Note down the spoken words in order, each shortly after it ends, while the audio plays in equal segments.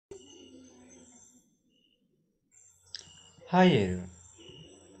Hi everyone.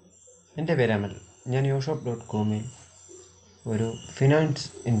 എൻ്റെ പേര് അമൽ. ഞാൻ യോഷോപ്പ്.comൽ ഒരു ഫിനാൻസ്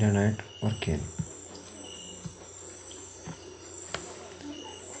ഇൻ്റേണായിട്ട് വർക്ക് ചെയ്യുന്നു.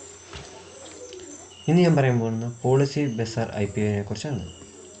 ഇന്ന് ഞാൻ പറയാൻ പോകുന്ന പോളിസി ബസാർ IPO കുറിച്ചാണ്.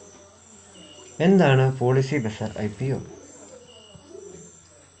 എന്താണ് policy Bazar IPO?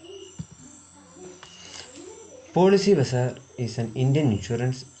 Policy Bazaar is an Indian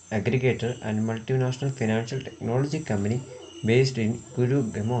insurance aggregator and multinational financial technology company based in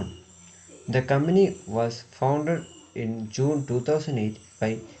Gurugram. The company was founded in June 2008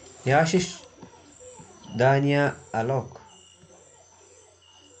 by Yashish Dania Alok,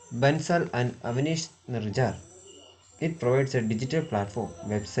 Bansal and Avanish Narjar. It provides a digital platform,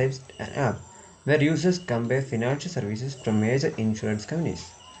 websites and app where users compare financial services from major insurance companies.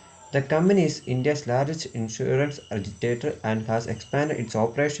 The company is India's largest insurance aggregator and has expanded its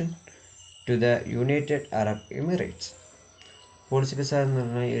operation to the United Arab Emirates. Policy Bazar എന്ന്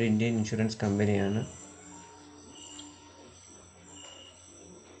പറഞ്ഞാൽ ഒരു Indian insurance കമ്പനിയാണ്.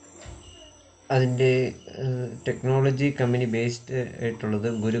 അതിൻ്റെ technology company based ആയിട്ടുള്ളത്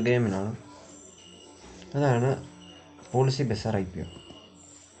ഗുരുഗ്രാമിലാണ്. അതാണ് policy Bazar IPO.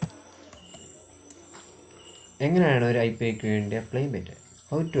 എങ്ങനെയാണ് ഒരു IPOയ്ക്ക് വേണ്ടി അപ്ലൈ ചെയ്യാൻ പറ്റുക?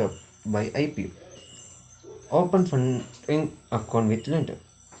 How to buy IPO? Open funding account with lender.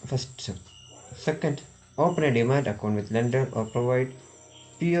 First step. Second, open a Demat account with lender or provide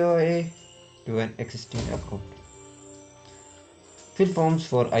POA to an existing account. Fill forms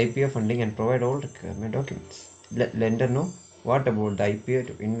for IPO funding and provide all requirement documents. Let lender know what about the IPO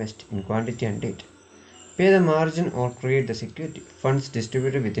to invest in quantity and date. Pay the margin or create the security. Funds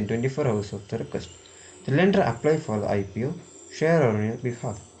distributed within 24 hours of the request. The lender apply for the IPO share on your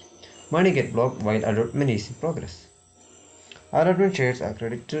behalf. Money get blocked while allotment is in progress. Allotment shares are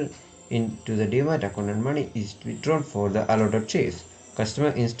credited into the Demat account and money is withdrawn for the allotted shares.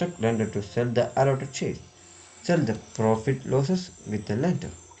 Customer instruct lender to sell the allotted shares. Sell the profit losses with the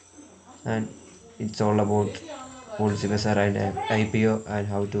lender. And it's all about Policy Bazaar and IPO and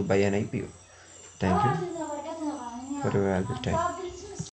how to buy an IPO. Thank you for your valuable time.